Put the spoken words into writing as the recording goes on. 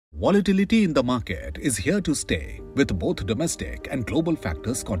Volatility in the market is here to stay, with both domestic and global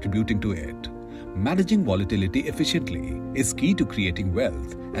factors contributing to it. Managing volatility efficiently is key to creating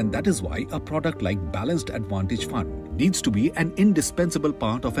wealth, and that is why a product like Balanced Advantage Fund needs to be an indispensable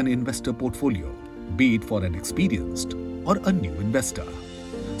part of an investor portfolio, be it for an experienced or a new investor.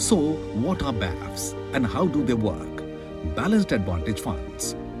 So, what are BAFs and how do they work? Balanced Advantage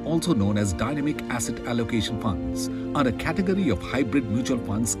Funds, also known as Dynamic Asset Allocation Funds, are a category of hybrid mutual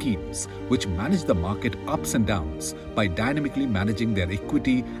fund schemes which manage the market ups and downs by dynamically managing their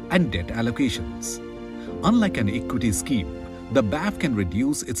equity and debt allocations. Unlike an equity scheme, the BAF can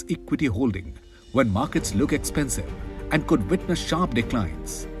reduce its equity holding when markets look expensive and could witness sharp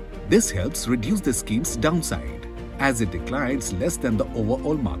declines. This helps reduce the scheme's downside as it declines less than the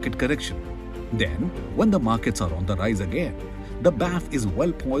overall market correction. Then, when the markets are on the rise again, the BAF is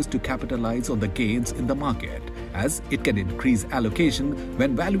well poised to capitalize on the gains in the market as it can increase allocation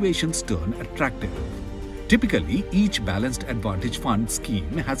when valuations turn attractive. Typically, each Balanced Advantage Fund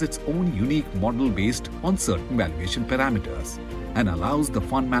scheme has its own unique model based on certain valuation parameters and allows the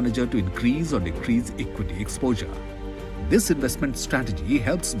fund manager to increase or decrease equity exposure. This investment strategy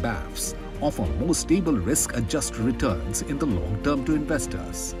helps BAFs offer more stable risk-adjusted returns in the long term to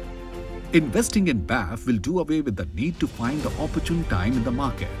investors. Investing in BAF will do away with the need to find the opportune time in the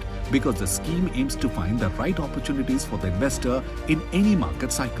market because the scheme aims to find the right opportunities for the investor in any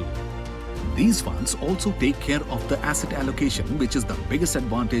market cycle. These funds also take care of the asset allocation, which is the biggest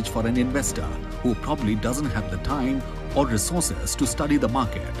advantage for an investor who probably doesn't have the time or resources to study the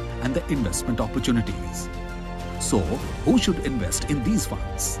market and the investment opportunities. So, who should invest in these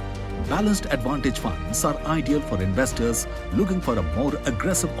funds? Balanced Advantage Funds are ideal for investors looking for a more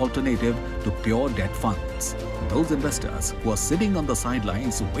aggressive alternative to pure debt funds. Those investors who are sitting on the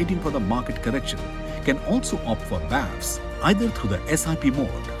sidelines waiting for the market correction can also opt for BAFs either through the SIP mode,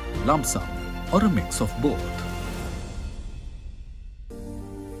 lump sum, or a mix of both.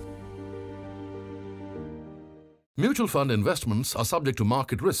 Mutual fund investments are subject to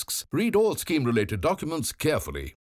market risks. Read all scheme-related documents carefully.